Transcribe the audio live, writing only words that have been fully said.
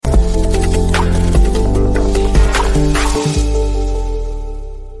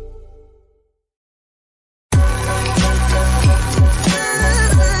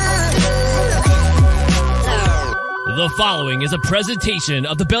following is a presentation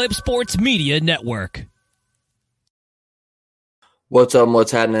of the Belly Up Sports Media Network. What's up and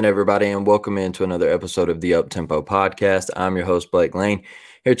what's happening, everybody, and welcome into another episode of the Up Tempo Podcast. I'm your host, Blake Lane,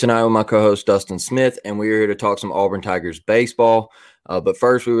 here tonight with my co-host, Dustin Smith, and we're here to talk some Auburn Tigers baseball. But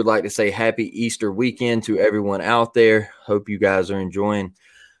first, we would like to say happy Easter weekend to everyone out there. Hope you guys are enjoying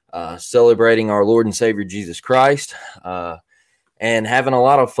celebrating our Lord and Savior Jesus Christ and having a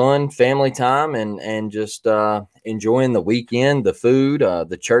lot of fun family time and just enjoying the weekend, the food,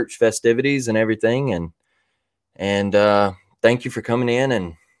 the church festivities and everything. And thank you for coming in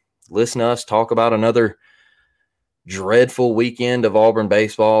and listening to us talk about another dreadful weekend of Auburn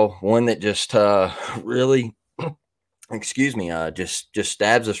baseball, one that just really, just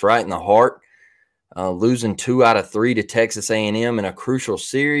stabs us right in the heart. Losing 2 out of 3 to Texas A&M in a crucial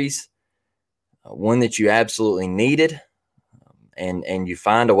series, one that you absolutely needed, and you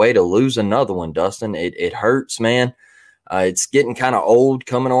find a way to lose another one, Dustin. It hurts, man. It's getting kind of old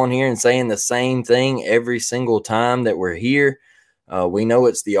coming on here and saying the same thing every single time that we're here. We know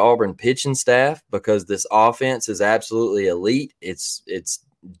it's the Auburn pitching staff because this offense is absolutely elite. It's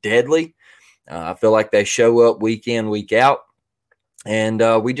deadly. I feel like they show up week in, week out.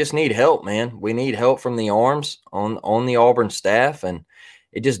 And we just need help, man. We need help from the arms on the Auburn staff, and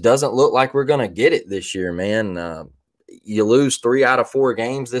it just doesn't look like we're going to get it this year, man. You lose 3 out of 4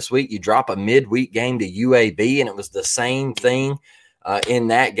 games this week. You drop a midweek game to UAB, and it was the same thing in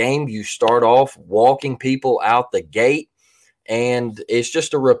that game. You start off walking people out the gate, and it's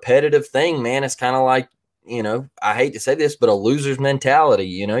just a repetitive thing, man. It's kind of like, I hate to say this, but a loser's mentality.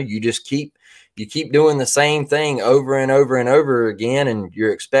 You just keep doing the same thing over and over and over again, and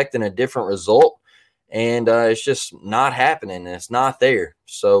you're expecting a different result, and it's just not happening, and it's not there.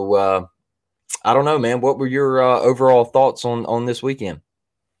 So I don't know, man. What were your overall thoughts on this weekend?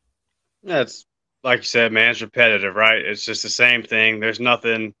 Yeah, it's like you said, man. It's repetitive, right? It's just the same thing. There's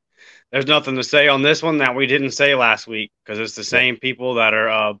nothing to say on this one that we didn't say last week because it's the same people that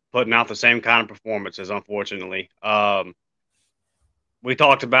are putting out the same kind of performances. Unfortunately, we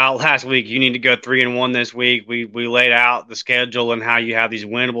talked about last week. You need to go 3-1 this week. We laid out the schedule and how you have these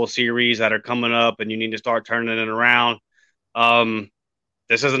winnable series that are coming up, and you need to start turning it around.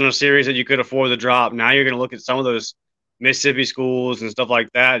 This isn't a series that you could afford to drop. Now you're going to look at some of those Mississippi schools and stuff like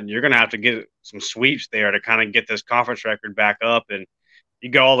that, and you're going to have to get some sweeps there to kind of get this conference record back up. And you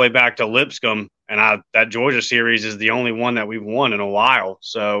go all the way back to Lipscomb, and that Georgia series is the only one that we've won in a while.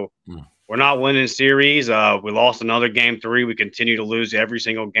 So we're not winning series. We lost another game 3. We continue to lose every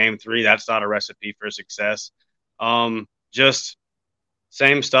single game 3. That's not a recipe for success. Just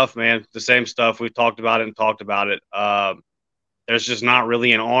same stuff, man. The same stuff. We've talked about it. There's just not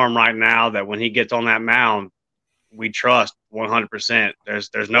really an arm right now that when he gets on that mound, we trust 100%.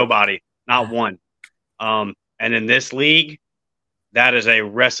 There's nobody, not one. And in this league, that is a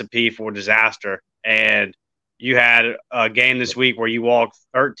recipe for disaster. And you had a game this week where you walked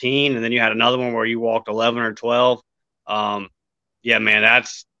 13, and then you had another one where you walked 11 or 12. Yeah, man,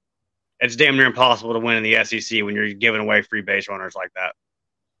 it's damn near impossible to win in the SEC when you're giving away free base runners like that.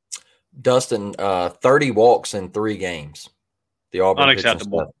 Dustin, 30 walks in 3 games. The Auburn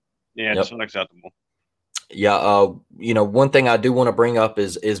unacceptable. Yeah, just unacceptable. Yeah, one thing I do want to bring up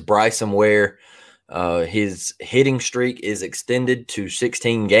is Bryson Ware. His hitting streak is extended to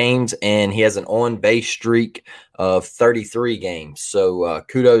 16 games, and he has an on-base streak of 33 games. So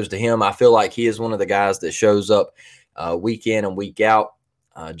kudos to him. I feel like he is one of the guys that shows up week in and week out,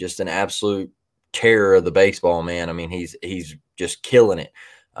 just an absolute terror of the baseball, man. I mean, he's just killing it.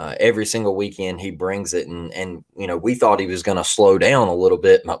 Every single weekend he brings it, and we thought he was going to slow down a little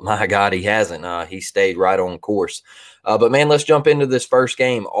bit, but my God, he hasn't. He stayed right on course. But man, let's jump into this first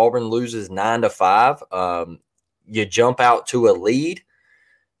game. Auburn loses 9-5. You jump out to a lead.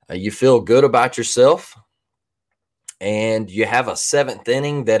 You feel good about yourself, and you have a 7th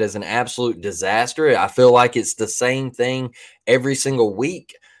inning that is an absolute disaster. I feel like it's the same thing every single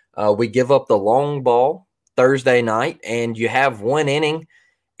week. We give up the long ball Thursday night, and you have 1 inning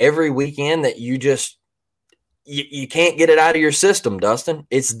every weekend that you can't get it out of your system, Dustin.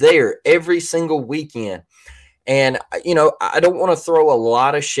 It's there every single weekend. And, I don't want to throw a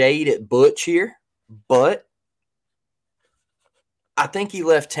lot of shade at Butch here, but I think he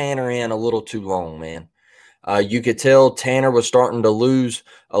left Tanner in a little too long, man. You could tell Tanner was starting to lose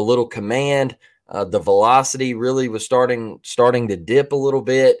a little command. The velocity really was starting to dip a little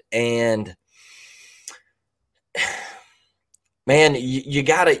bit. And man, you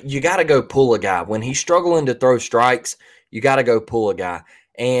gotta go pull a guy. When he's struggling to throw strikes, you gotta go pull a guy.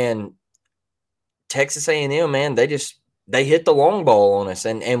 And Texas A&M, man, they they hit the long ball on us,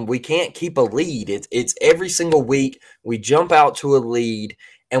 and we can't keep a lead. It's every single week we jump out to a lead,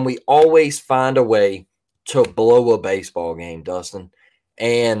 and we always find a way to blow a baseball game, Dustin.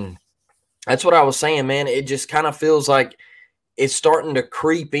 And that's what I was saying, man. It just kind of feels like it's starting to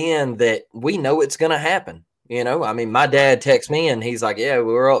creep in that we know it's going to happen. You know, I mean, my dad texts me and he's like, yeah,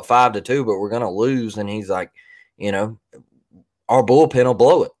 we're up 5-2, but we're going to lose. And he's like, you know, our bullpen will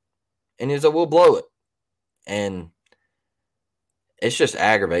blow it. And he's like, we'll blow it. And it's just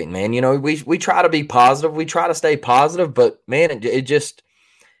aggravating, man. You know, we try to be positive. We try to stay positive, but man, it just,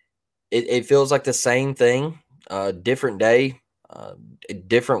 it feels like the same thing, different day,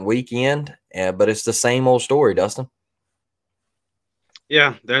 different weekend, but it's the same old story, Dustin.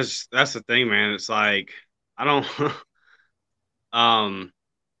 Yeah, that's the thing, man. It's like I don't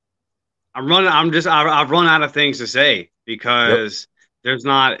I've run out of things to say because there's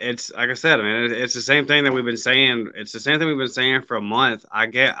not, it's like I said, I mean, it's the same thing that we've been saying. It's the same thing we've been saying for a month. I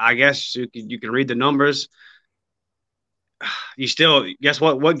guess you can read the numbers. You still, guess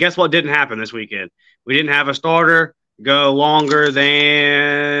what didn't happen this weekend? We didn't have a starter go longer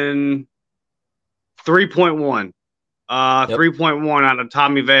than 3.1. 3.1 out of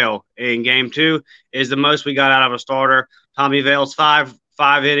Tommy Vale in game 2 is the most we got out of a starter. Tommy Vale's five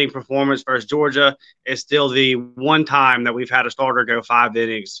inning performance versus Georgia is still the one time that we've had a starter go 5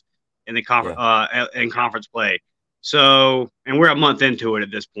 innings in the in conference play. So, and we're a month into it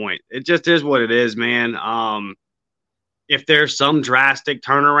at this point. It just is what it is, man. If there's some drastic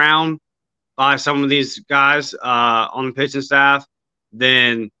turnaround by some of these guys on the pitching staff,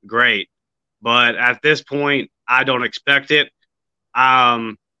 then great. But at this point, I don't expect it.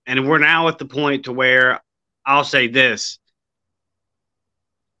 And we're now at the point to where I'll say this.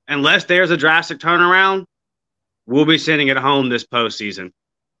 Unless there's a drastic turnaround, we'll be sitting at home this postseason.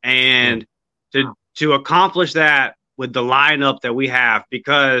 And to accomplish that with the lineup that we have,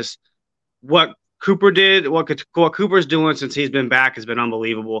 because what Cooper did, what Cooper's doing since he's been back has been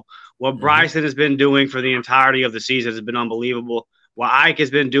unbelievable. What Bryson has been doing for the entirety of the season has been unbelievable. What Ike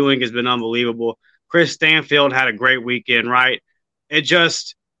has been doing has been unbelievable. Chris Stanfield had a great weekend, right? It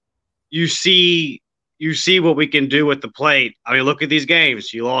just, you see what we can do with the plate. I mean, look at these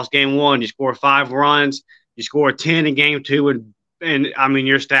games. You lost game 1, you scored 5 runs, you scored 10 in game 2, and I mean,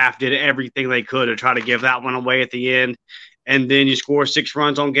 your staff did everything they could to try to give that one away at the end. And then you score 6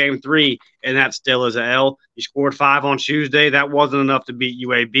 runs on game 3, and that still is an L. You scored 5 on Tuesday. That wasn't enough to beat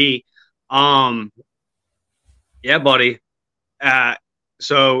UAB. Yeah, buddy.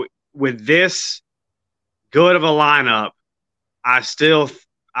 So with this good of a lineup, I still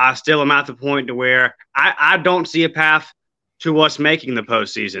am at the point to where I don't see a path to us making the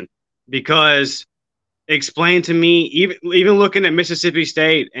postseason, because explain to me, even looking at Mississippi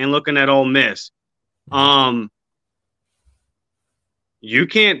State and looking at Ole Miss, you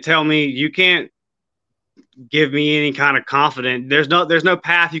can't give me any kind of confidence. There's no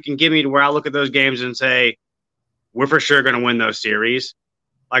path you can give me to where I look at those games and say we're for sure going to win those series.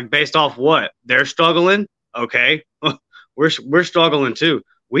 Like, based off what? They're struggling. Okay. We're struggling too.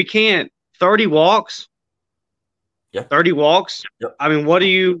 We can't 30 walks. Yeah. 30 walks. Yep. I mean, what do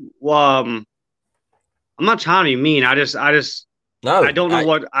you I'm not trying to be mean. I don't know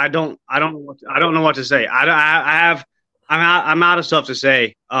what to say. I'm out of stuff to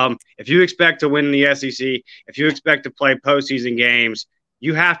say. If you expect to win the SEC, if you expect to play postseason games,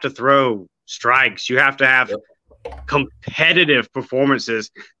 you have to throw strikes. You have to have competitive performances.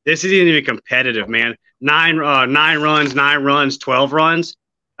 This isn't even competitive, man. 9 runs, 12 runs.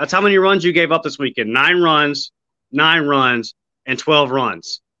 That's how many runs you gave up this weekend. 9 runs, and 12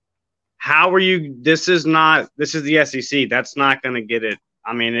 runs. How are you? This is the SEC. That's not going to get it.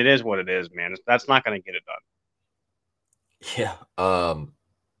 I mean, it is what it is, man. That's not going to get it done. Yeah.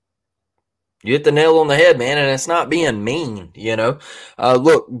 You hit the nail on the head, man, and it's not being mean, you know.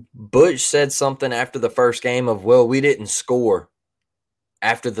 Look, Butch said something after the first game of, well, we didn't score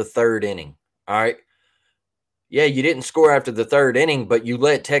after the 3rd inning, all right? Yeah, you didn't score after the 3rd inning, but you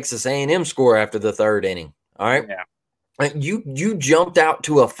let Texas A&M score after the 3rd inning, all right? Yeah. You jumped out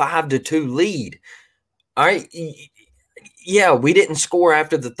to a 5-2 lead, all right? Yeah, we didn't score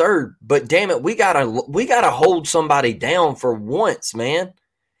after the 3rd, but damn it, we gotta hold somebody down for once, man.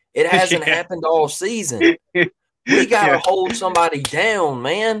 It hasn't happened all season. We got to hold somebody down,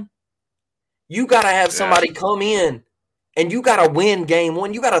 man. You got to have somebody come in, and you got to win game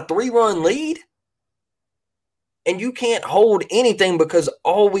 1. You got a 3-run lead, and you can't hold anything because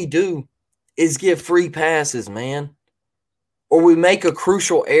all we do is give free passes, man, or we make a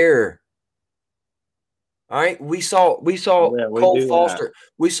crucial error. All right, we saw Yeah, we Cole do that. Foster.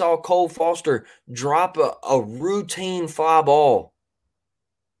 We saw Cole Foster drop a routine fly ball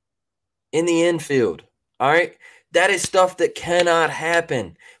in the infield. All right, that is stuff that cannot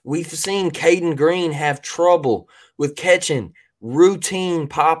happen. We've seen Caden Green have trouble with catching routine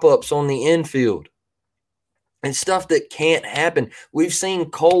pop-ups on the infield and stuff that can't happen. We've seen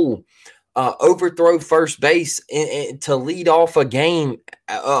Cole overthrow first base to lead off a game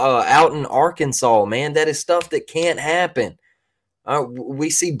out in Arkansas, man. That is stuff that can't happen. We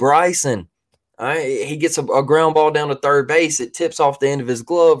see Bryson. He gets a ground ball down to third base. It tips off the end of his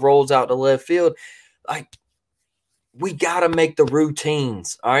glove, rolls out to left field. Like, we got to make the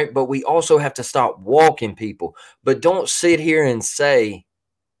routines, all right? But we also have to stop walking people. But don't sit here and say,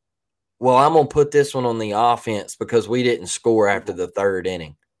 well, I'm going to put this one on the offense because we didn't score after the third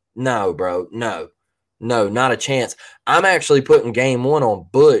inning. No, bro. No, not a chance. I'm actually putting game one on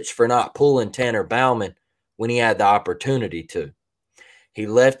Butch for not pulling Tanner Bauman when he had the opportunity to. He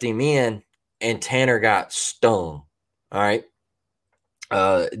left him in, and Tanner got stung. All right.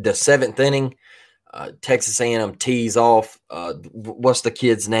 The seventh inning, Texas A&M tees off. What's the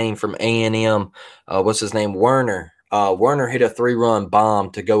kid's name from A&M? What's his name? Werner. Werner hit a 3-run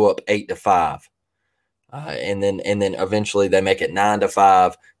bomb to go up 8-5. And then eventually they make it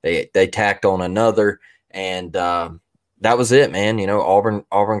 9-5. They tacked on another, and that was it, man. You know,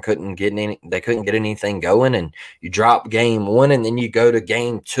 Auburn couldn't get anything going, and you drop game one, and then you go to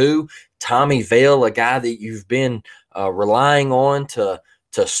game two. Tommy Vale, a guy that you've been relying on to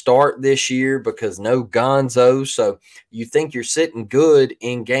start this year because no Gonzo. So you think you're sitting good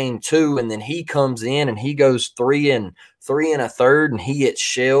in game two, and then he comes in and he goes 3 and 3 1/3, and he gets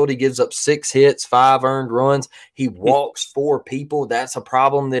shelled. He gives up 6 hits, 5 earned runs. He walks 4 people. That's a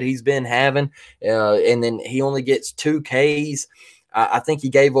problem that he's been having. And then he only gets 2 Ks. I think he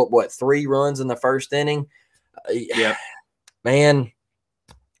gave up 3 runs in the first inning. Yeah, man,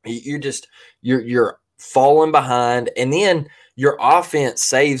 you're falling behind, and then your offense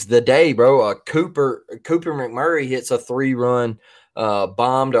saves the day, bro. Cooper McMurray hits a 3-run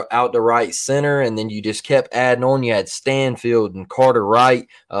bombed out to right center, and then you just kept adding on. You had Stanfield and Carter Wright.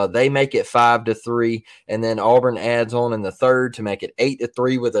 They make it 5-3, and then Auburn adds on in the third to make it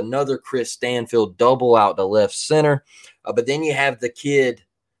 8-3 with another Chris Stanfield double out to left center. But then you have the kid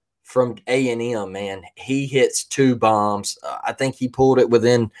from A&M, man. He hits 2 bombs. I think he pulled it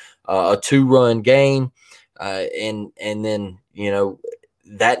within a 2-run game. And then, you know,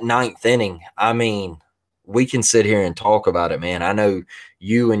 that 9th inning, I mean, we can sit here and talk about it, man. I know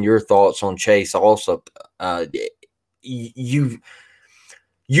you and your thoughts on Chase also. You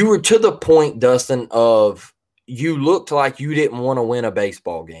were to the point, Dustin, of you looked like you didn't want to win a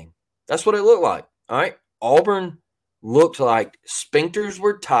baseball game. That's what it looked like, all right? Auburn looked like sphincters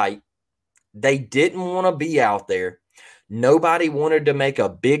were tight. They didn't want to be out there. Nobody wanted to make a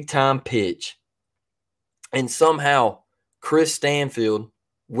big-time pitch. And somehow Chris Stanfield,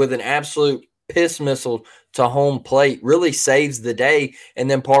 with an absolute piss missile to home plate, really saves the day.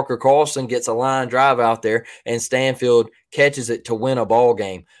 And then Parker Carlson gets a line drive out there, and Stanfield catches it to win a ball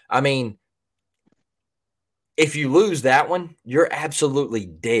game. I mean, if you lose that one, you're absolutely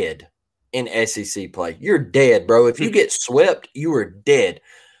dead in SEC play. You're dead, bro. If you get swept, you are dead.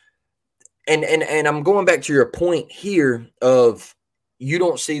 And I'm going back to your point here of you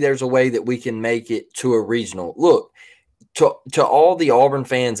don't see there's a way that we can make it to a regional. Look, to all the Auburn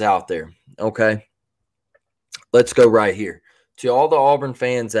fans out there, okay, let's go right here. To all the Auburn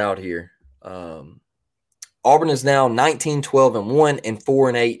fans out here, Auburn is now 19-12-1 and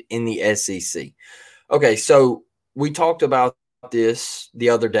 4-8 in the SEC. Okay, so we talked about this the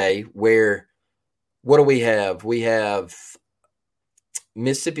other day where what do we have? We have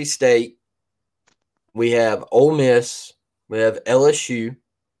Mississippi State, we have Ole Miss, we have LSU.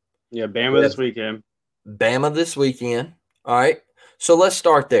 Yeah, Bama this weekend. Bama this weekend. All right. So let's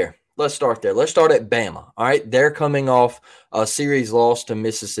start there. Let's start at Bama. All right. They're coming off a series loss to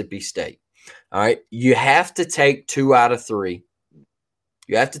Mississippi State. All right. You have to take 2 out of 3.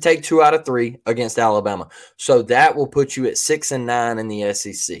 You have to take 2 out of 3 against Alabama. So that will put you at 6-9 in the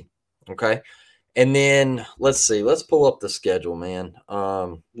SEC. Okay. And then let's see. Let's pull up the schedule, man.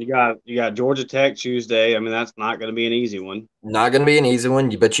 You got Georgia Tech Tuesday. I mean, that's not going to be an easy one. Not going to be an easy one,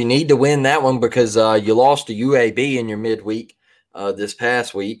 but you need to win that one because you lost to UAB in your midweek this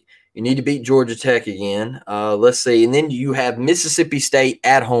past week. You need to beat Georgia Tech again. Let's see. And then you have Mississippi State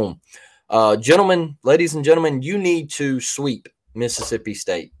at home. Ladies and gentlemen, you need to sweep Mississippi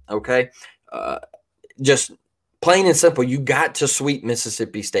State, okay? Just plain and simple, you got to sweep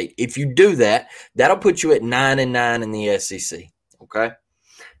Mississippi State. If you do that, that'll put you at 9-9 in the SEC, okay?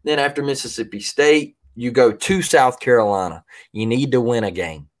 Then after Mississippi State, you go to South Carolina. You need to win a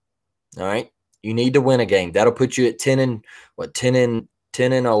game. All right? You need to win a game. That'll put you at 10 and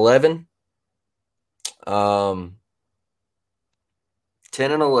 11.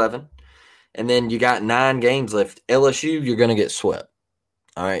 10 and 11. And then you got 9 games left. LSU, you're going to get swept.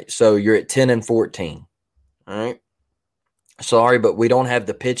 All right? So you're at 10 and 14. All right? Sorry, but we don't have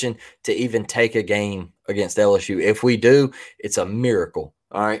the pitching to even take a game against LSU. If we do, it's a miracle.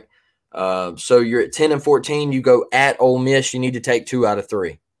 All right? So you're at 10 and 14. You go at Ole Miss. You need to take 2 out of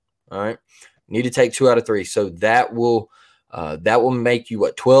 3. All right? You need to take 2 out of 3. So that will make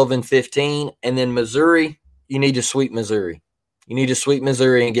you, 12 and 15. And then Missouri, you need to sweep Missouri. You need to sweep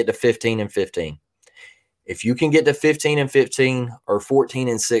Missouri and get to 15 and 15. If you can get to 15 and 15 or 14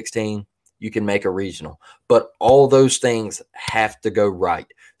 and 16, you can make a regional. But all those things have to go right.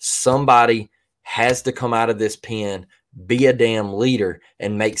 Somebody has to come out of this pen, be a damn leader,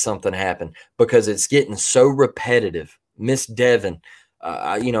 and make something happen because it's getting so repetitive. Miss Devin,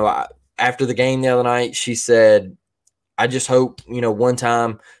 after the game the other night, she said, I just hope, one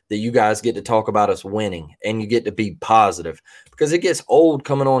time that you guys get to talk about us winning and you get to be positive because it gets old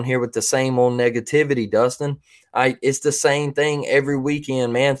coming on here with the same old negativity, Dustin. It's the same thing every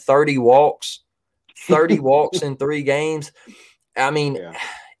weekend, man. 30 walks in 3 games. I mean,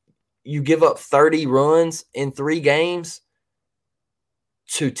 You give up 30 runs in 3 games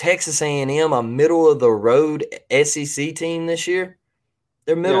to Texas A&M, a middle-of-the-road SEC team this year.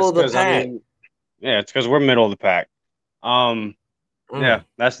 They're middle of the pack. It's because we're middle of the pack. Yeah,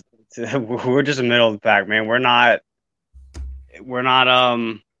 we're just in the middle of the pack, man. We're not.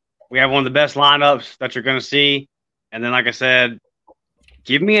 We have one of the best lineups that you're going to see, and then, like I said,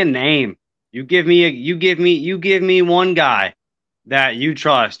 give me a name. You give me one guy that you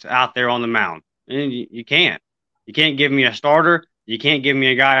trust out there on the mound. And you can't. You can't give me a starter. You can't give me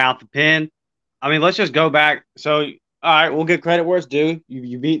a guy out the pen. I mean, let's just go back. So, all right, we'll give credit where it's due.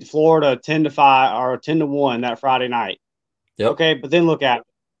 You beat Florida 10-5 or 10-1 that Friday night. Yep. Okay, but then look at it.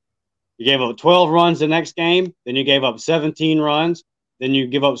 You gave up 12 runs the next game. Then you gave up 17 runs. Then you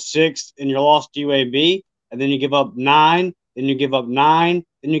give up 6 in your loss to UAB. And then you give up 9. Then you give up 9.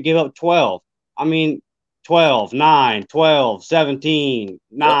 Then you give up 12. I mean, 12, 9, 12, 17,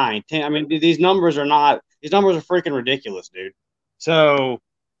 9, 10. I mean, these numbers are freaking ridiculous, dude. So,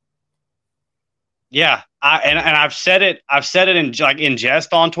 yeah, I've said it in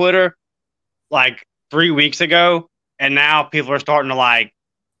jest on Twitter like 3 weeks ago, and now people are starting to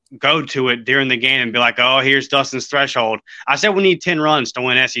go to it during the game and be like, "Oh, here's Dustin's threshold." I said we need 10 runs to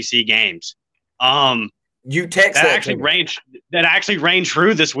win SEC games. You text that actually rang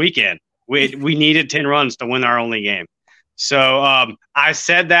true this weekend. We needed 10 runs to win our only game. So I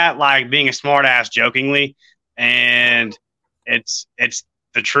said that like being a smart ass jokingly, and it's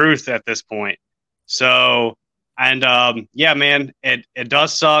the truth at this point. So, and yeah, man, it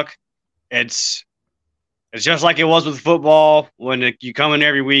does suck. It's just like it was with football when you come in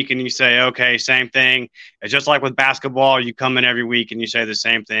every week and you say, okay, same thing. It's just like with basketball. You come in every week and you say the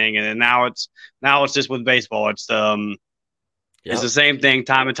same thing. And then now it's just with baseball. It's the same thing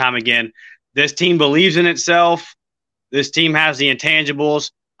time and time again. This team believes in itself. This team has the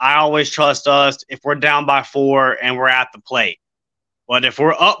intangibles. I always trust us if we're down by 4 and we're at the plate. But if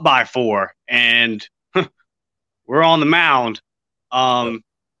we're up by 4 and we're on the mound,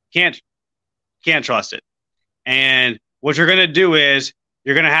 can't trust it. And what you're going to do is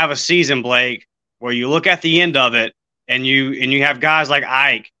you're going to have a season, Blake, where you look at the end of it and you have guys like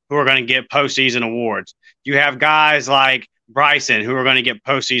Ike who are going to get postseason awards. You have guys like Bryson who are going to get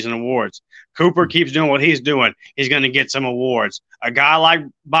postseason awards. Cooper keeps doing what he's doing. He's going to get some awards. A guy like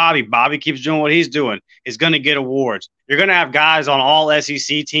Bobby keeps doing what he's doing. He's going to get awards. You're going to have guys on all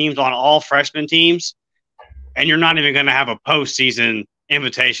SEC teams, on all freshman teams, and you're not even going to have a postseason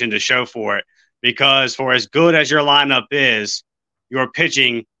invitation to show for it. Because for as good as your lineup is, your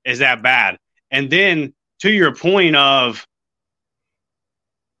pitching is that bad. And then to your point of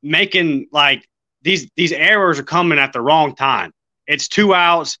making these errors are coming at the wrong time. It's 2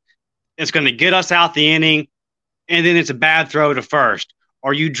 outs. It's going to get us out the inning, and then it's a bad throw to first.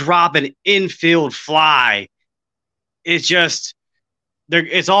 Or you drop an infield fly. It's just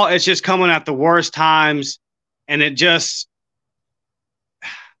it's just coming at the worst times, and it just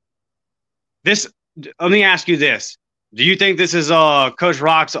let me ask you this. Do you think this is Coach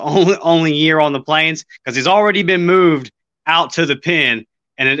Rock's only year on the Plains? Because he's already been moved out to the pen,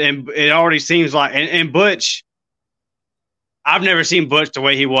 and it already seems like – and Butch – I've never seen Butch the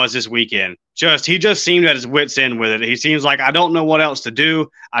way he was this weekend. He just seemed at his wit's end with it. He seems like, I don't know what else to do.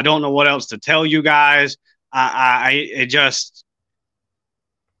 I don't know what else to tell you guys.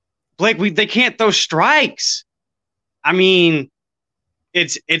 Blake, they can't throw strikes. I mean,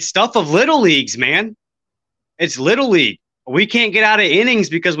 it's stuff of little leagues, man. It's little league. We can't get out of innings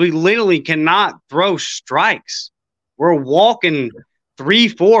because we literally cannot throw strikes. We're walking 3,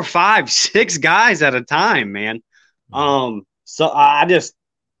 4, 5, 6 guys at a time, man. So I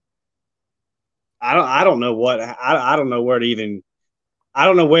don't know what I don't know where to even I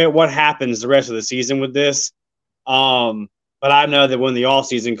don't know what happens the rest of the season with this. But I know that when the off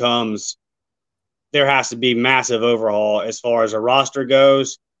season comes, there has to be massive overhaul as far as a roster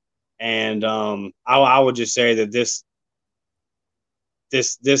goes. And I would just say that this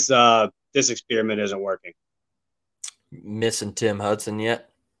experiment isn't working. Missing Tim Hudson yet?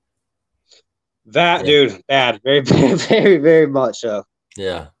 Dude, bad, very, very, very, very much so.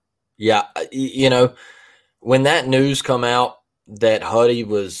 Yeah. When that news come out that Huddy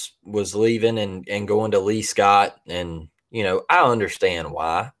was leaving and going to Lee Scott, and I understand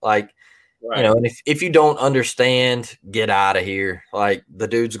why. Like, right. And if you don't understand, get out of here. Like, the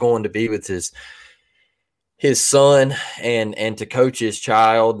dude's going to be with his son and to coach his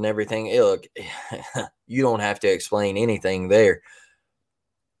child and everything. Hey, look, you don't have to explain anything there.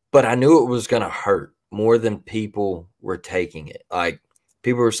 But I knew it was going to hurt more than people were taking it. Like,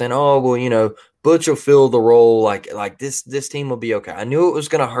 people were saying, oh, well, Butch will fill the role. Like this team will be okay. I knew it was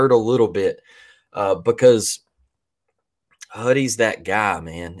going to hurt a little bit because Huddy's that guy,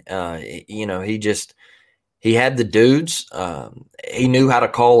 man. He had the dudes. He knew how to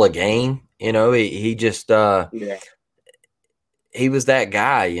call a game. He was that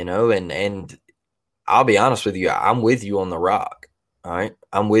guy, and I'll be honest with you. I'm with you on the Rock. All right.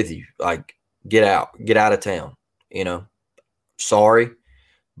 I'm with you. Like, get out of town, sorry,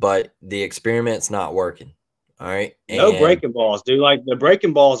 but the experiment's not working. All right. No breaking balls, dude. Like, the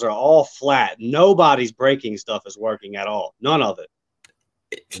breaking balls are all flat. Nobody's breaking stuff is working at all. None of it.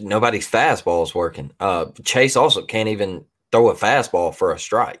 Nobody's fastball is working. Chase also can't even throw a fastball for a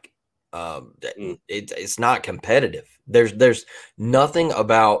strike. It's not competitive. There's nothing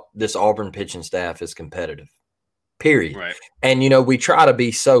about this Auburn pitching staff is competitive. Period. Right. And we try to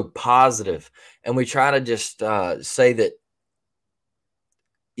be so positive, and we try to just say that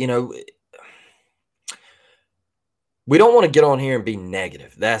we don't want to get on here and be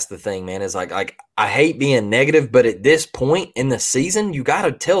negative. That's the thing, man. Is like I hate being negative, but at this point in the season, you got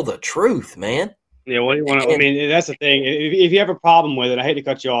to tell the truth, man. Yeah, what do you want to? I mean, that's the thing. If you have a problem with it, I hate to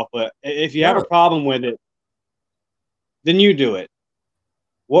cut you off, but if you have a problem with it, then you do it.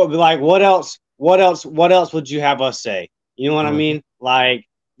 What else would you have us say? You know what I mean? Like,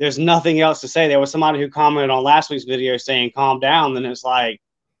 there's nothing else to say. There was somebody who commented on last week's video saying, calm down. Then it's like,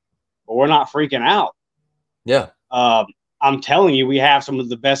 well, we're not freaking out. Yeah. I'm telling you, we have some of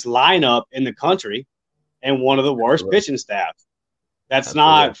the best lineup in the country and one of the worst pitching staffs. That's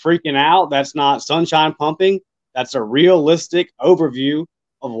not freaking out. That's not sunshine pumping. That's a realistic overview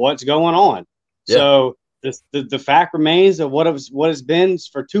of what's going on. Yeah. So the fact remains of what it's been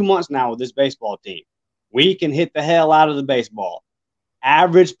for 2 months now with this baseball team. We can hit the hell out of the baseball.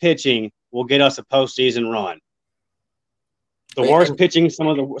 Average pitching will get us a postseason run. The worst pitching, some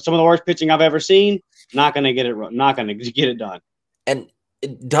of the worst pitching I've ever seen, not going to get it done. And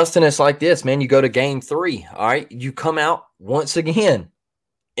Dustin, it's like this, man. You go to game 3, all right? You come out once again,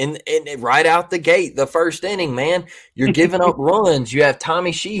 and right out the gate, the first inning, man, you're giving up runs. You have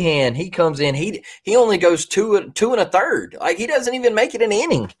Tommy Sheehan. He comes in. He only goes 2 1/3. Like, he doesn't even make it an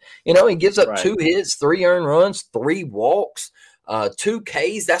inning. He gives up 2 hits, 3 earned runs, 3 walks. 2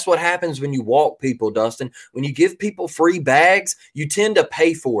 Ks. That's what happens when you walk people, Dustin. When you give people free bags, you tend to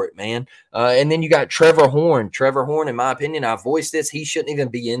pay for it, man. And then you got Trevor Horn. Trevor Horn, in my opinion, I voiced this. He shouldn't even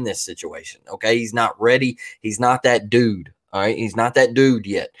be in this situation. Okay, he's not ready. He's not that dude. All right, he's not that dude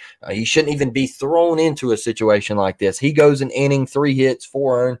yet. He shouldn't even be thrown into a situation like this. He goes an inning, 3 hits,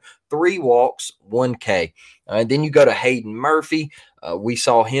 4 earned, 3 walks, 1 K. Then you go to Hayden Murphy. We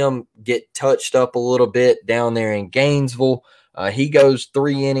saw him get touched up a little bit down there in Gainesville. He goes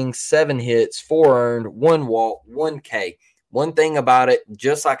 3 innings, 7 hits, 4 earned, 1 walk, 1 K. One thing about it,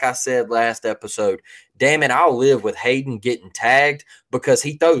 just like I said last episode, damn it, I'll live with Hayden getting tagged because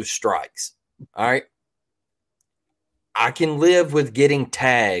he throws strikes. All right. I can live with getting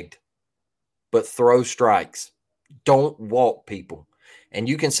tagged, but throw strikes. Don't walk people. And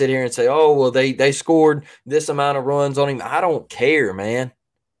you can sit here and say, oh, well, they scored this amount of runs on him. I don't care, man.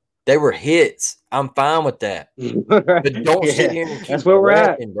 They were hits. I'm fine with that. But don't sit here and keep that's where we're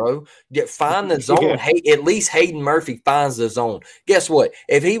walking, at, bro. Find the zone. Hey, at least Hayden Murphy finds the zone. Guess what?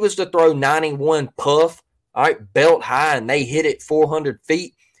 If he was to throw 91 puff, all right, belt high, and they hit it 400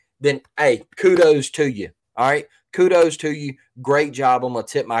 feet, then, hey, kudos to you. All right, kudos to you. Great job. I'm going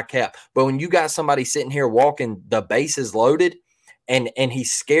to tip my cap. But when you got somebody sitting here walking the bases loaded and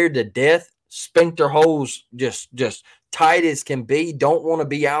he's scared to death, sphincter holes just tight as can be, don't want to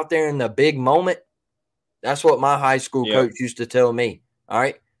be out there in the big moment. That's what my high school coach used to tell me. All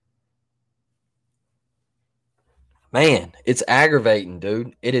right. Man, it's aggravating,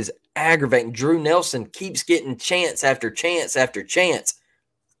 dude. It is aggravating. Drew Nelson keeps getting chance after chance after chance.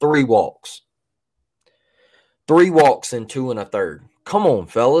 3 walks. 3 walks in 2 1/3. Come on,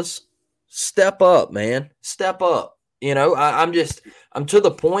 fellas. Step up, man. Step up. You know, I'm to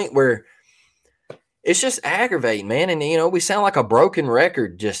the point where it's just aggravating, man. And, you know, we sound like a broken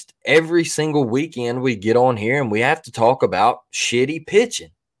record just every single weekend we get on here and we have to talk about shitty pitching.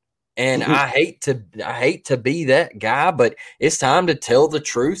 And I hate to be that guy, but it's time to tell the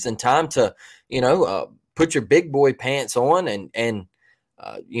truth and time to, you know, put your big boy pants on and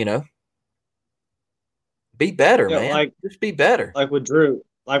you know, be better, man. Just be better. Like with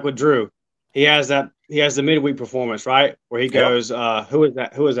Drew, he has the midweek performance, right? Where he goes, who is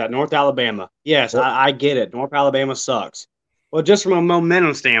that? North Alabama. Yes, I get it. North Alabama sucks. Well, just from a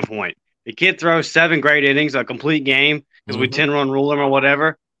momentum standpoint, the kid throws 7 great innings, a complete game, because we 10-run rule him or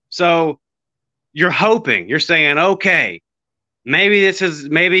whatever. So you're hoping, you're saying, okay, maybe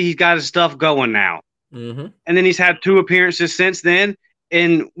he's got his stuff going now. Mm-hmm. And then he's had 2 appearances since then.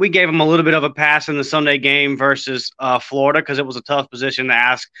 And we gave him a little bit of a pass in the Sunday game versus Florida because it was a tough position to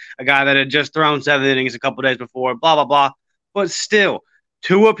ask a guy that had just thrown 7 innings a couple days before, blah, blah, blah. But still,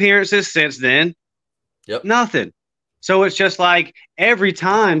 2 appearances since then, nothing. So it's just like every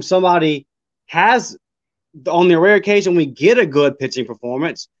time somebody has, on the rare occasion we get a good pitching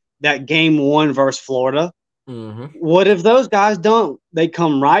performance, that game 1 versus Florida, what if those guys don't? They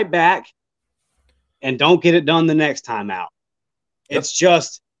come right back and don't get it done the next time out. It's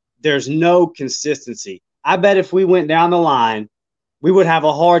just there's no consistency. I bet if we went down the line, we would have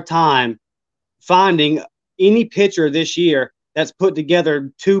a hard time finding any pitcher this year that's put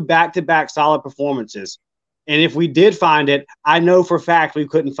together 2 back-to-back solid performances. And if we did find it, I know for a fact we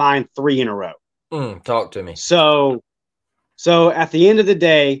couldn't find 3 in a row. Talk to me. So at the end of the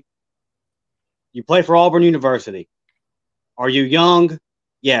day, you play for Auburn University. Are you young?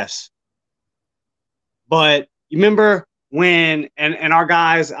 Yes. But you remember when and our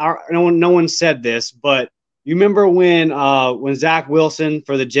guys, no one said this, but you remember when Zach Wilson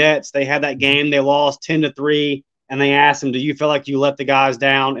for the Jets, they had that game, they lost 10-3, and they asked him, "Do you feel like you let the guys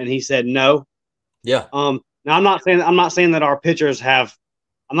down?" And he said, "No." Yeah. Now I'm not saying that our pitchers have.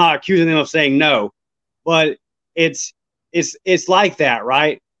 I'm not accusing them of saying no, but it's like that,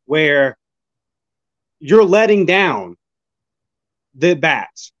 right? Where you're letting down the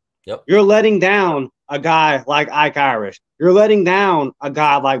bats. Yep. You're letting down a guy like Ike Irish. You're letting down a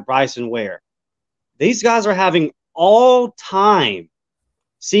guy like Bryson Ware. These guys are having all-time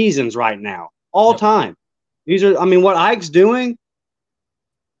seasons right now. All-time. These are, what Ike's doing,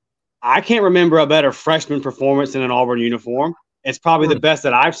 I can't remember a better freshman performance in an Auburn uniform. It's probably the best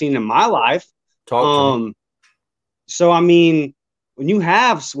that I've seen in my life. Talk to me. So, when you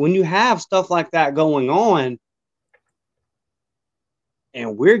have stuff like that going on,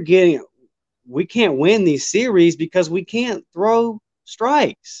 and we can't win these series because we can't throw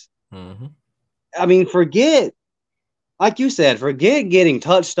strikes. Forget, like you said, forget getting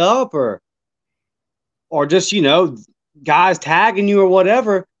touched up or just, guys tagging you or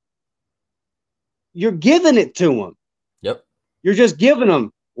whatever. You're giving it to them. Yep. You're just giving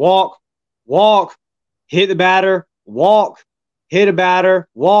them walk, hit the batter, walk, hit a batter,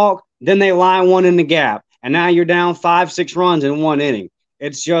 walk. Then they line one in the gap. And now you're down 5-6 runs in 1 inning.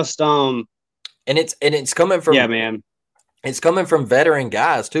 It's just and it's coming from man. It's coming from veteran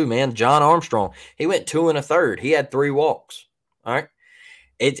guys too, man. John Armstrong, he went 2 1/3. He had 3 walks. All right.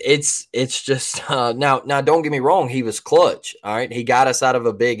 It's just now don't get me wrong, he was clutch. All right. He got us out of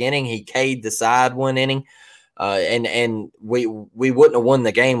a big inning. He K'd the side 1 inning. And we wouldn't have won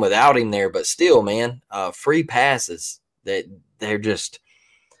the game without him there, but still, man, free passes that they're just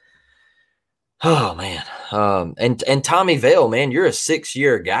oh man. And Tommy Vale, man, you're a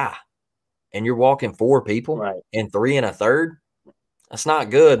 6-year guy and you're walking 4 people in 3 1/3. That's not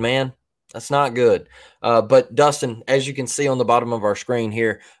good, man. That's not good. But Dustin, as you can see on the bottom of our screen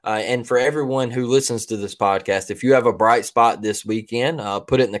here, and for everyone who listens to this podcast, if you have a bright spot this weekend,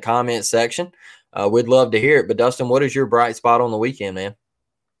 put it in the comment section. We'd love to hear it. But Dustin, what is your bright spot on the weekend, man?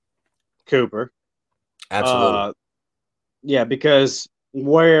 Cooper. Absolutely. Yeah, because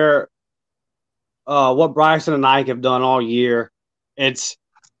what Bryson and Ike have done all year, it's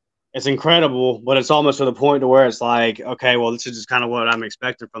incredible, but it's almost to the point to where it's like, okay, well, this is just kind of what I'm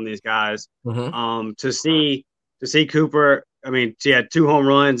expecting from these guys. To see to see Cooper. I mean, he had 2 home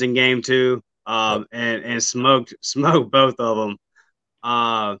runs in game 2, and smoked both of them.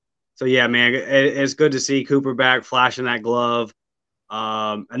 So yeah, man, it's good to see Cooper back flashing that glove.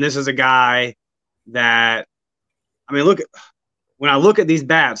 And this is a guy that, I mean, when I look at these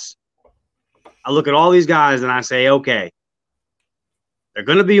bats, I look at all these guys and I say, okay, they're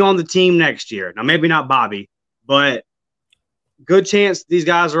going to be on the team next year. Now, maybe not Bobby, but good chance these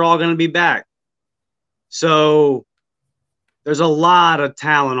guys are all going to be back. So there's a lot of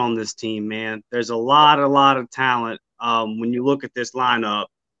talent on this team, man. There's a lot of talent when you look at this lineup,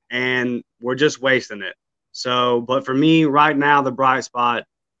 and we're just wasting it. So, but for me right now, the bright spot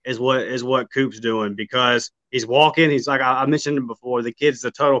is what Coop's doing, because he's walking. He's like I mentioned him before. The kid's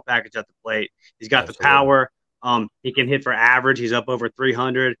the total package at the plate. He's got the power. He can hit for average. He's up over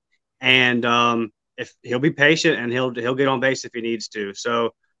 300, and if he'll be patient and he'll get on base if he needs to.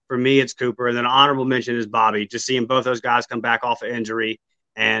 So for me, it's Cooper, and then an honorable mention is Bobby. Just seeing both those guys come back off of injury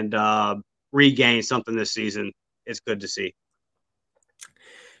and regain something this season, it's good to see.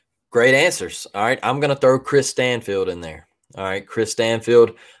 Great answers. All right, I'm going to throw Chris Stanfield in there. All right, Chris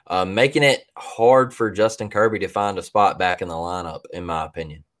Stanfield, making it hard for Justin Kirby to find a spot back in the lineup, in my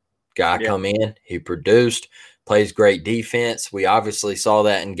opinion. Guy come in, he produced, plays great defense. We obviously saw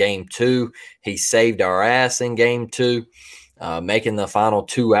that in game 2. He saved our ass in game 2, making the final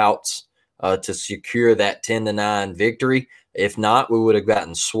 2 outs to secure that 10-9 victory. If not, we would have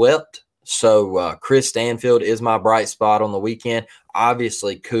gotten swept. So Chris Stanfield is my bright spot on the weekend.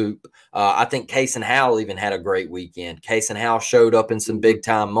 Obviously, Coop. I think Case and Howell even had a great weekend. Case and Howell showed up in some big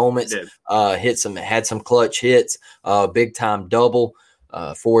time moments. Had some clutch hits. Big time double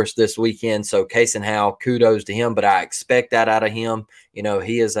for us this weekend. So Case and Howell, kudos to him. But I expect that out of him. You know,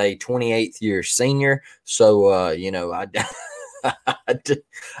 he is a 28th year senior. So you know, I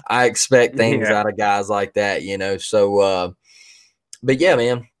expect things out of guys like that. You know, so but yeah,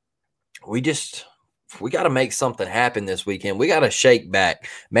 man. We got to make something happen this weekend. We got to shake back.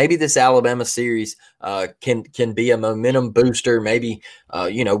 Maybe this Alabama series can be a momentum booster. Maybe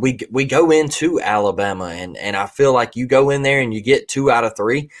we go into Alabama and I feel like you go in there and you get 2 out of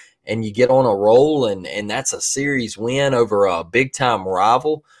 3 and you get on a roll and that's a series win over a big time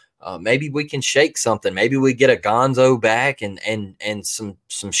rival. Maybe we can shake something. Maybe we get a Gonzo back and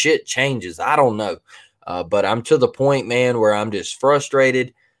some shit changes. I don't know. But I'm to the point, man, where I'm just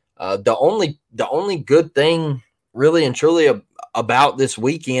frustrated. The only good thing really and truly about this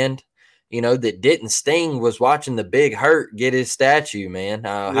weekend, you know, that didn't sting was watching the Big Hurt get his statue, man.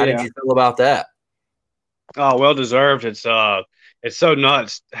 How did you feel about that? Oh, well deserved. It's so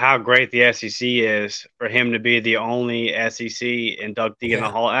nuts how great the SEC is for him to be the only SEC inductee in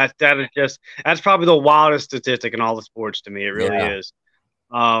the Hall. That's probably the wildest statistic in all the sports to me. It really is.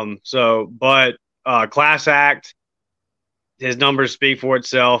 But class act. His numbers speak for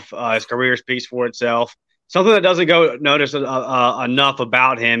itself. His career speaks for itself. Something that doesn't go noticed enough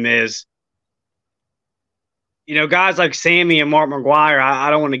about him is, you know, guys like Sammy and Mark McGwire.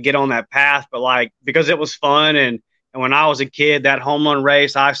 I don't want to get on that path, but like, because it was fun and when I was a kid, that home run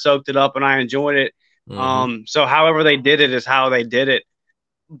race, I soaked it up and I enjoyed it. Mm-hmm. So however they did it is how they did it.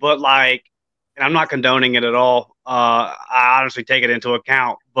 But like, and I'm not condoning it at all. I honestly take it into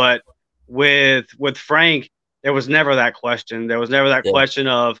account. But with Frank, there was never that question. There was never that question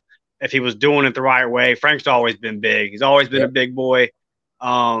of if he was doing it the right way. Frank's always been big. He's always been a big boy.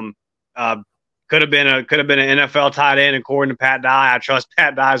 Could have been an NFL tight end according to Pat Dye. I trust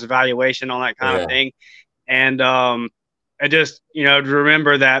Pat Dye's evaluation on that kind of thing. And I just, you know, to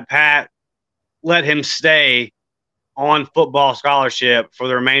remember that Pat let him stay on football scholarship for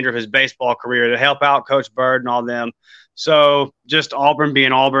the remainder of his baseball career to help out Coach Bird and all them. So just Auburn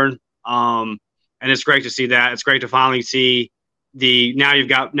being Auburn. And it's great to see that. It's great to finally see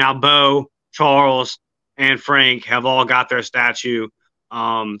now Bo, Charles, and Frank have all got their statue.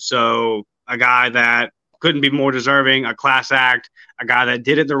 So a guy that couldn't be more deserving, a class act, a guy that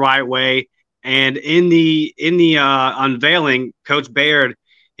did it the right way. And in the unveiling, Coach Baird,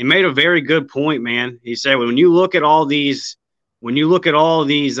 he made a very good point, man. He said, when you look at all these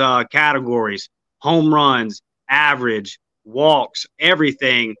categories, home runs, average, walks,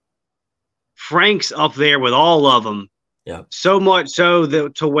 everything, Frank's up there with all of them. Yeah. So much so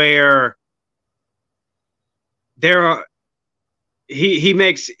that to where there are he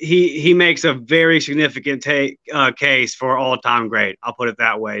makes a very significant case for all-time great. I'll put it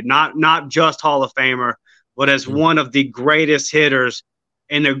that way. Not just Hall of Famer, but as one of the greatest hitters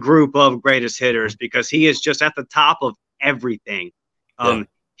in a group of greatest hitters, because he is just at the top of everything.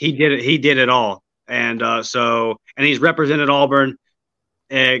 He did it all. And and he's represented Auburn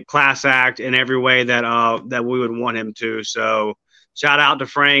a class act in every way that we would want him to. So shout out to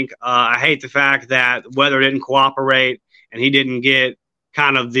Frank. I hate the fact that weather didn't cooperate and he didn't get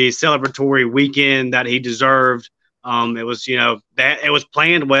kind of the celebratory weekend that he deserved. It was, that it was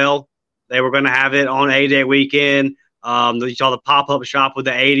planned well. They were going to have it on A-Day weekend. You saw the pop-up shop with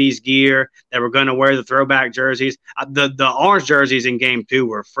the 80s gear. They were going to wear the throwback jerseys. The orange jerseys in game 2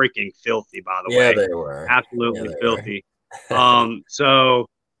 were freaking filthy, by the way. Yeah, they were. Absolutely filthy. So,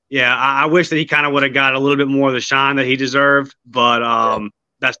 yeah, I wish that he kind of would have got a little bit more of the shine that he deserved, but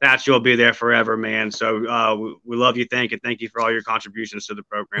that statue will be there forever, man. So we love you. Thank you for all your contributions to the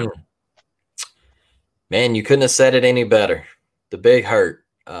program. Man, you couldn't have said it any better. The Big Hurt.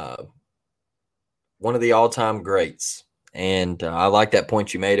 One of the all-time greats. And I like that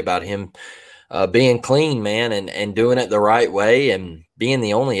point you made about him being clean, man, and doing it the right way and being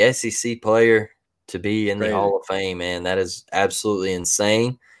the only SEC player to be in the Hall of Fame, man. That is absolutely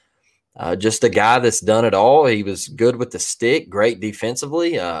insane. Just a guy that's done it all. He was good with the stick, great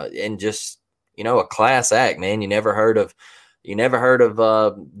defensively, and just, a class act, man. You never heard of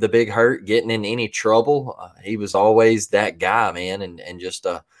the Big Hurt getting in any trouble. He was always that guy, man, and just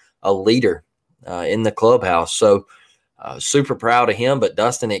a leader in the clubhouse. So super proud of him. But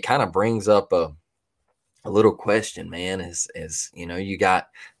Dustin, it kind of brings up a little question, man, is you got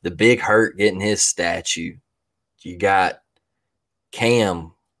the Big Hurt getting his statue. You got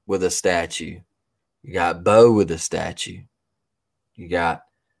Cam with a statue. You got Bo with a statue. You got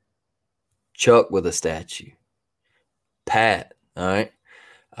Chuck with a statue. Pat, all right.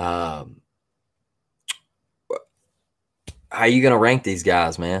 How are you going to rank these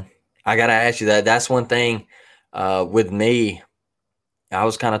guys, man? I got to ask you that. That's one thing with me. I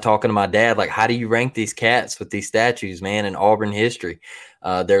was kind of talking to my dad, like, how do you rank these cats with these statues, man, in Auburn history,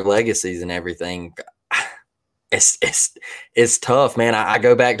 their legacies and everything? It's tough, man. I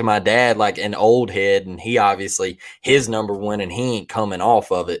go back to my dad, like an old head, and he obviously, his number one, and he ain't coming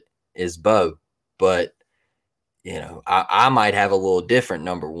off of it, is Bo. But, I might have a little different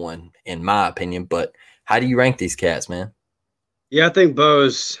number one in my opinion. But how do you rank these cats, man? Yeah, I think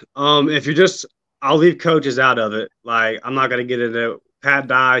Bo's. If you're just, I'll leave coaches out of it. Like, I'm not gonna get into Pat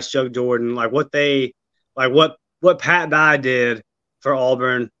Dye, Chuck Jordan, like what Pat Dye did for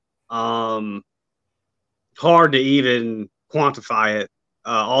Auburn. Hard to even quantify it.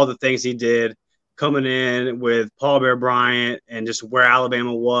 All the things he did, coming in with Paul Bear Bryant and just where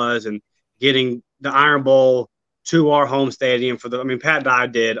Alabama was, and getting the Iron Bowl to our home stadium Pat Dye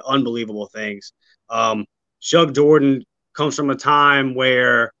did unbelievable things. Chuck Jordan comes from a time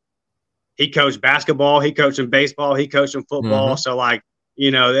where he coached basketball, he coached in baseball, he coached in football. So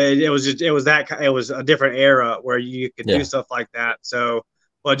it was a different era where you could do stuff like that. So,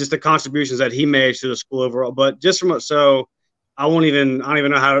 but just the contributions that he made to the school overall. But just I don't even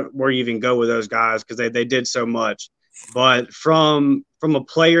know where you even go with those guys, because they did so much. But from a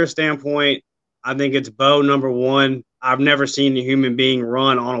player standpoint, I think it's Bo number one. I've never seen a human being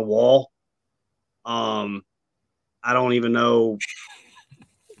run on a wall. I don't even know.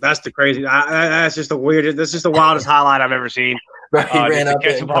 That's the crazy. That's just the wildest highlight I've ever seen. Right, he ran up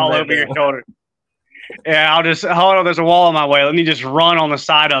catch the ball over your shoulder. Yeah, I'll just hold on. There's a wall on my way. Let me just run on the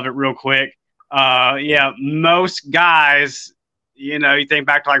side of it real quick. Most guys, you think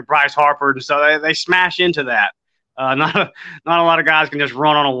back to like Bryce Harper and so they smash into that. Not a lot of guys can just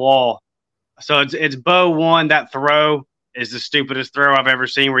run on a wall. So it's Bo one. That throw is the stupidest throw I've ever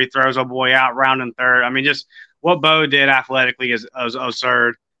seen, where he throws a boy out rounding third. Just what Bo did athletically is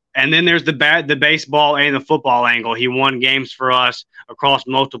absurd. And then there's the baseball and the football angle. He won games for us across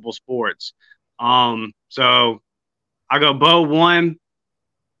multiple sports. So I go Bo one.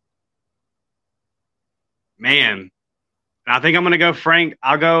 Man, and I think I'm going to go Frank.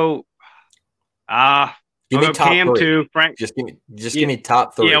 I'll go Cam 2, Frank. Just give me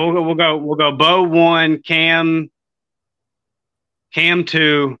top 3. Yeah, we'll go Bo 1, Cam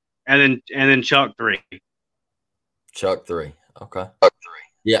 2, and then Chuck 3. Chuck 3. Okay.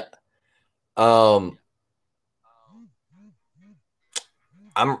 Yeah. That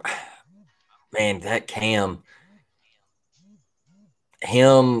Cam,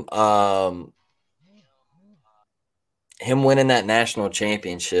 him winning that national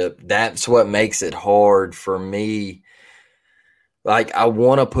championship, that's what makes it hard for me. Like, I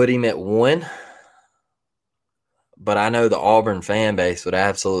want to put him at 1, but I know the Auburn fan base would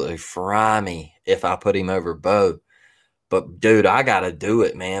absolutely fry me if I put him over Bo. But, dude, I got to do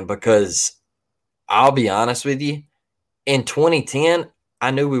it, man, because I'll be honest with you. In 2010, I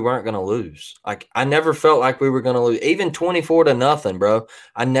knew we weren't going to lose. Like, I never felt like we were going to lose. Even 24-0, bro.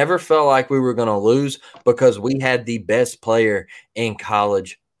 I never felt like we were going to lose because we had the best player in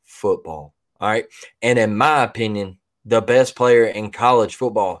college football. All right. And in my opinion, the best player in college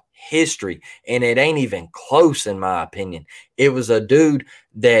football history. And it ain't even close, in my opinion. It was a dude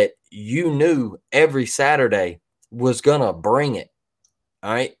that you knew every Saturday was going to bring it.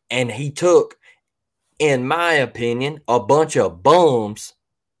 All right. And he took, in my opinion, a bunch of bums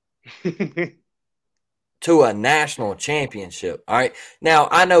to a national championship. All right. Now,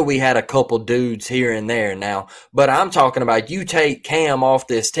 I know we had a couple dudes here and there now, but I'm talking about you take Cam off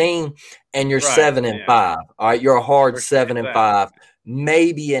this team and you're 7-5. All right. You're a hard 7-5,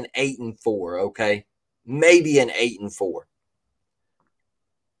 maybe an 8-4. Okay. Maybe an 8-4.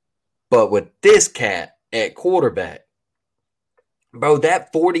 But with this cat at quarterback, bro,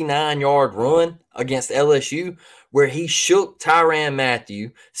 that 49-yard run against LSU where he shook Tyrann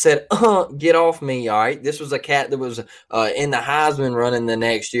Mathieu, said, get off me, all right? This was a cat that was in the Heisman running the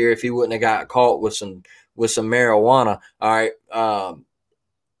next year if he wouldn't have got caught with some marijuana, all right?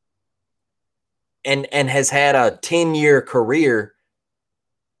 And has had a 10-year career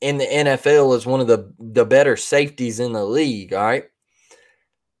in the NFL as one of the better safeties in the league, all right?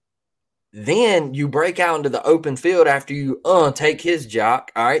 Then you break out into the open field after you take his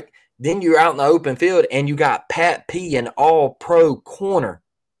jock, all right? Then you're out in the open field and you got Pat P, an all-pro corner,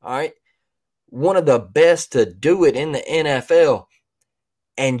 all right? One of the best to do it in the NFL.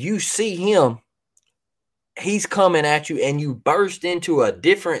 And you see him, he's coming at you and you burst into a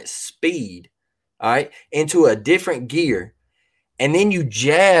different speed, all right? Into a different gear. And then you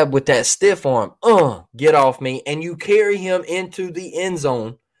jab with that stiff arm, get off me, and you carry him into the end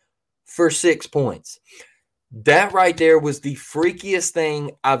zone for 6 points. That right there was the freakiest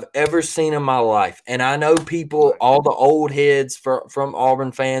thing I've ever seen in my life. And I know people, all the old heads from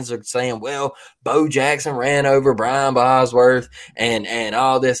Auburn fans are saying, well, Bo Jackson ran over Brian Bosworth and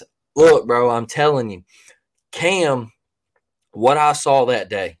all this. Look, bro, I'm telling you, Cam, what I saw that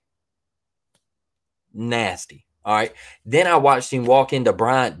day, nasty. All right. Then I watched him walk into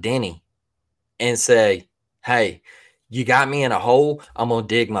Bryant Denny and say, hey, you got me in a hole, I'm going to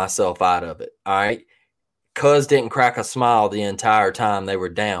dig myself out of it, all right? Cuz didn't crack a smile the entire time they were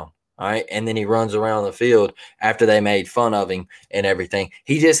down, all right? And then he runs around the field after they made fun of him and everything.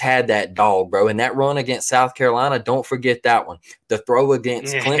 He just had that dog, bro. And that run against South Carolina, don't forget that one. The throw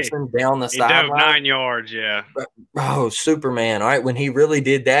against Clemson down the sideline. 9 yards, yeah. Oh, Superman, all right? When he really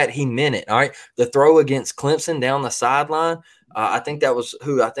did that, he meant it, all right? The throw against Clemson down the sideline, I think that was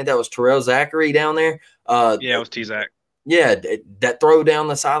who? I think that was Terrell Zachary down there. Yeah, it was T-Zach. Yeah, that throw down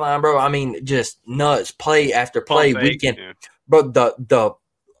the sideline, bro. I mean, just nuts, play after play, weekend. Yeah. But the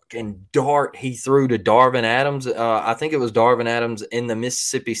fucking dart he threw to Darvin Adams, I think it was Darvin Adams in the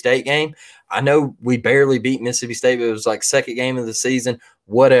Mississippi State game. I know we barely beat Mississippi State, but it was like second game of the season,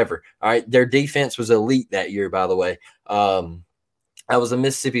 whatever. All right, their defense was elite that year, by the way. That was a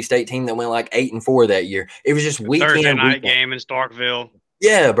Mississippi State team that went like 8-4 that year. It was just week Thursday in, night game in Starkville.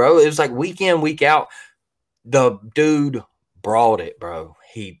 Yeah, bro. It was like week in, week out. The dude brought it, bro.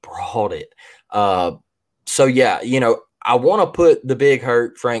 He brought it. So, yeah, you know, I want to put the big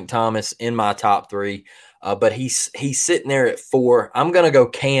hurt, Frank Thomas, in my top 3, but he's sitting there at 4. I'm going to go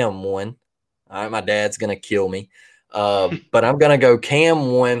Cam 1. All right, my dad's going to kill me. But I'm going to go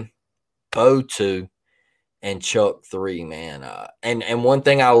Cam 1, Bo 2, and Chuck 3, man. And one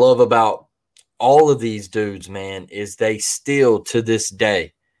thing I love about all of these dudes, man, is they still, to this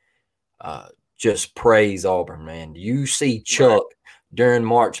day, just praise Auburn, man. You see Chuck during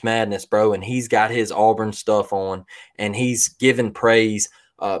March Madness, bro, and he's got his Auburn stuff on, and he's giving praise.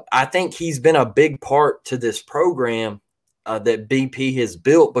 I think he's been a big part to this program that BP has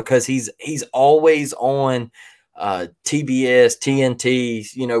built because he's always on TBS,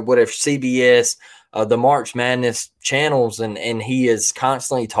 TNT, you know, whatever, CBS, the March Madness channels, and he is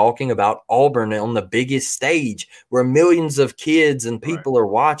constantly talking about Auburn on the biggest stage where millions of kids and people are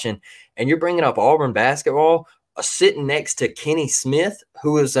watching. And you're bringing up Auburn basketball, sitting next to Kenny Smith,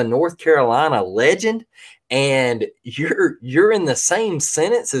 who is a North Carolina legend, and you're in the same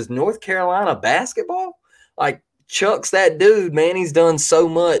sentence as North Carolina basketball. Like, Chuck's that dude, man. He's done so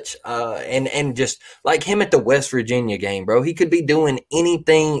much, and just like him at the West Virginia game, bro. He could be doing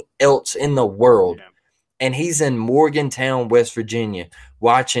anything else in the world, and he's in Morgantown, West Virginia,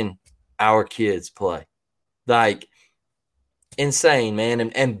 watching our kids play. Like, insane, man.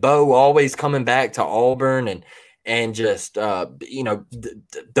 And Bo always coming back to Auburn and just you know,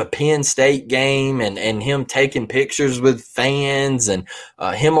 the Penn State game and him taking pictures with fans and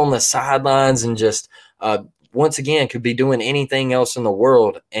him on the sidelines and just once again could be doing anything else in the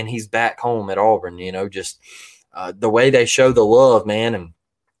world, and he's back home at Auburn. Just the way they show the love, man,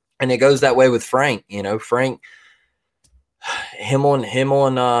 and it goes that way with Frank. Frank, him on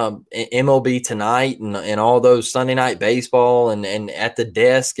MLB Tonight and all those Sunday Night Baseball and at the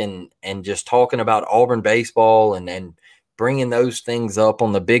desk and just talking about Auburn baseball and bringing those things up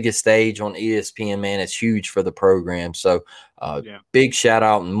on the biggest stage on ESPN, man, it's huge for the program. So big shout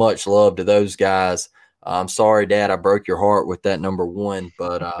out and much love to those guys. I'm sorry, Dad, I broke your heart with that number one,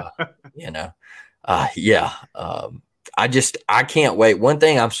 but I can't wait. One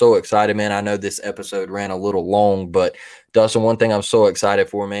thing I'm so excited, man, I know this episode ran a little long, but Dustin, one thing I'm so excited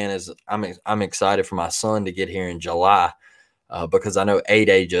for, man, is I'm excited for my son to get here in July because I know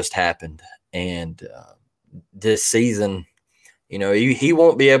A-Day just happened. And this season, he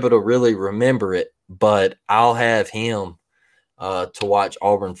won't be able to really remember it, but I'll have him to watch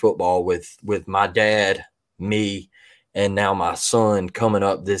Auburn football with my dad, me, and now my son coming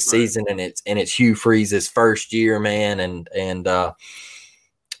up this season, and it's Hugh Freeze's first year, man, and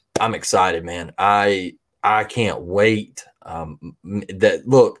I'm excited, man. I can't wait.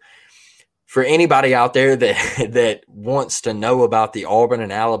 Look, for anybody out there that wants to know about the Auburn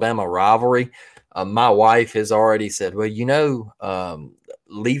and Alabama rivalry, my wife has already said, well,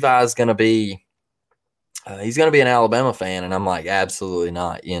 Levi's going to be he's going to be an Alabama fan. And I'm like, absolutely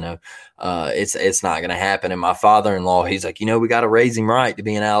not. It's not going to happen. And my father-in-law, he's like, we got to raise him right to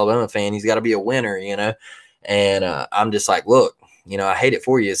be an Alabama fan. He's got to be a winner, and I'm just like, look, I hate it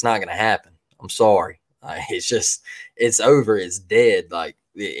for you. It's not going to happen. I'm sorry. It's over. It's dead. Like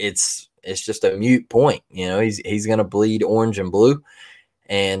it's just a moot point. He's going to bleed orange and blue.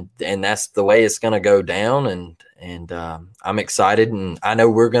 And that's the way it's going to go down. And I'm excited. And I know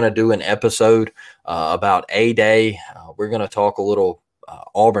we're going to do an episode about A-Day. We're going to talk a little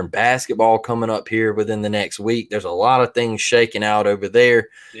Auburn basketball coming up here within the next week. There's a lot of things shaking out over there.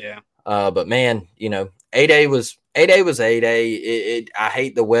 Yeah. But man, A-Day was A-Day. I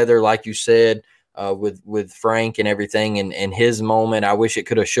hate the weather, like you said, with Frank and everything and his moment. I wish it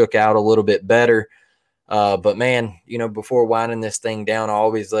could have shook out a little bit better. But man, before winding this thing down, I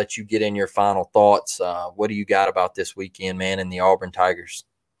always let you get in your final thoughts. What do you got about this weekend, man, and the Auburn Tigers?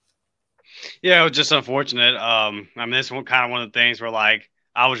 Yeah, it was just unfortunate. This one kind of one of the things where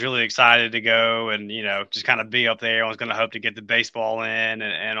I was really excited to go and, just kind of be up there. I was going to hope to get the baseball in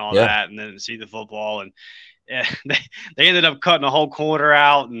and all that and then see the football. And they ended up cutting a whole quarter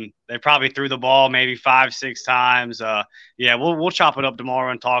out, and they probably threw the ball maybe 5-6 times. We'll chop it up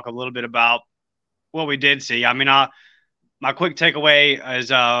tomorrow and talk a little bit about what we did see. My quick takeaway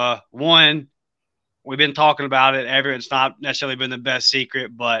is one, we've been talking about it. It's not necessarily been the best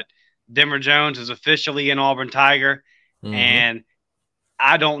secret, but Denver Jones is officially an Auburn Tiger. Mm-hmm. And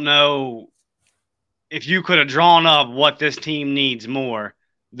I don't know if you could have drawn up what this team needs more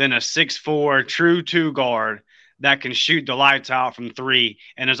than a 6'4" true 2 guard that can shoot the lights out from 3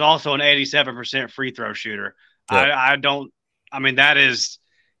 and is also an 87% free throw shooter. Yeah. That is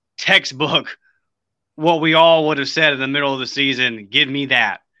textbook what we all would have said in the middle of the season. Give me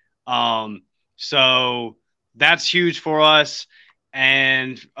that. So that's huge for us.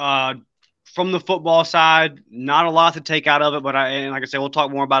 And from the football side, not a lot to take out of it, but like I said, we'll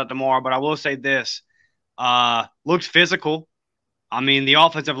talk more about it tomorrow, but I will say this, looked physical. The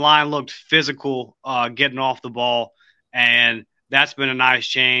offensive line looked physical getting off the ball, and that's been a nice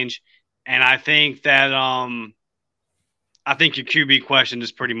change. And I think that your QB question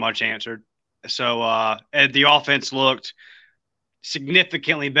is pretty much answered. So the offense looked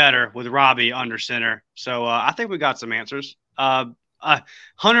significantly better with Robbie under center. So I think we got some answers. $100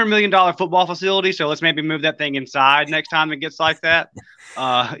 million football facility, so let's maybe move that thing inside next time it gets like that.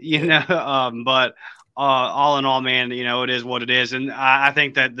 But all in all, man, it is what it is. And I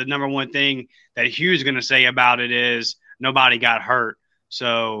think that the number one thing that Hugh's going to say about it is nobody got hurt.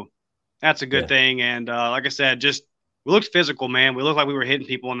 So that's a good thing. And like I said, we looked physical, man. We looked like we were hitting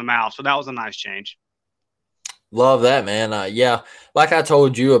people in the mouth. So that was a nice change. Love that, man. Like I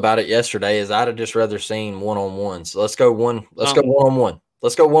told you about it yesterday, is I'd have just rather seen one-on-ones. Let's go one-on-one.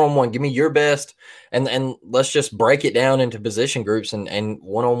 Let's go one-on-one. Give me your best, and let's just break it down into position groups and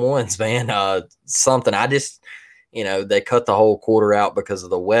one-on-ones, man. Something I just, they cut the whole quarter out because of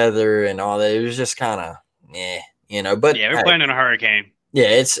the weather and all that. It was just kind of, But we're playing in a hurricane. Yeah,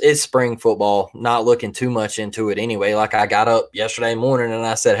 it's spring football. Not looking too much into it anyway. Like I got up yesterday morning and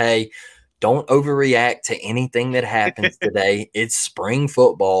I said, hey, don't overreact to anything that happens today. It's spring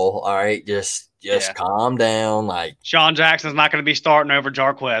football. All right. Just just calm down. Like Sean Jackson's not going to be starting over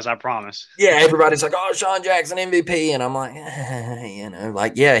Jarquez, I promise. Yeah, everybody's like, oh, Sean Jackson MVP. And I'm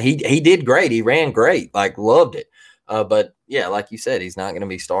like, he did great. He ran great. Like, loved it. But yeah, like you said, he's not going to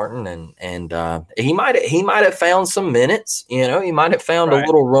be starting, and he might have found some minutes. He might have found a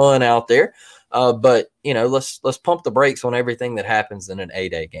little run out there. But let's pump the brakes on everything that happens in an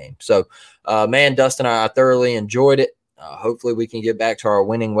 8A game. So, man, Dustin, I thoroughly enjoyed it. Hopefully, we can get back to our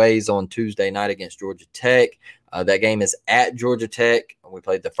winning ways on Tuesday night against Georgia Tech. That game is at Georgia Tech. We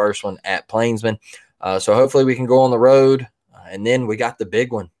played the first one at Plainsman. So hopefully we can go on the road. And then we got the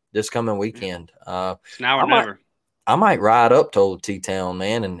big one this coming weekend. Now or never. I might ride up to Old T-Town,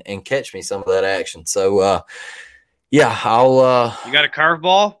 man, and catch me some of that action. So, yeah, I'll you got a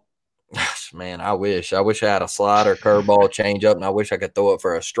curveball? Man, I wish I had a slider, curveball, changeup, and I wish I could throw it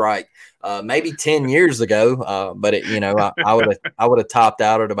for a strike. Maybe 10 years ago, but I would have topped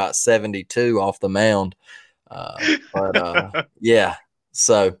out at about 72 off the mound. Yeah.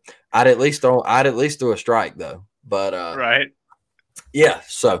 So I'd at least throw a strike though. But right. Yeah.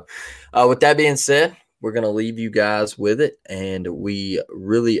 So with that being said, we're going to leave you guys with it, and we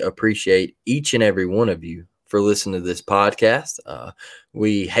really appreciate each and every one of you for listening to this podcast.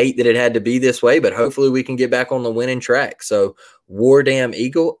 We hate that it had to be this way, but hopefully we can get back on the winning track. So War Damn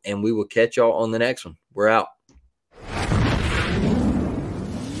Eagle, and we will catch y'all on the next one. We're out.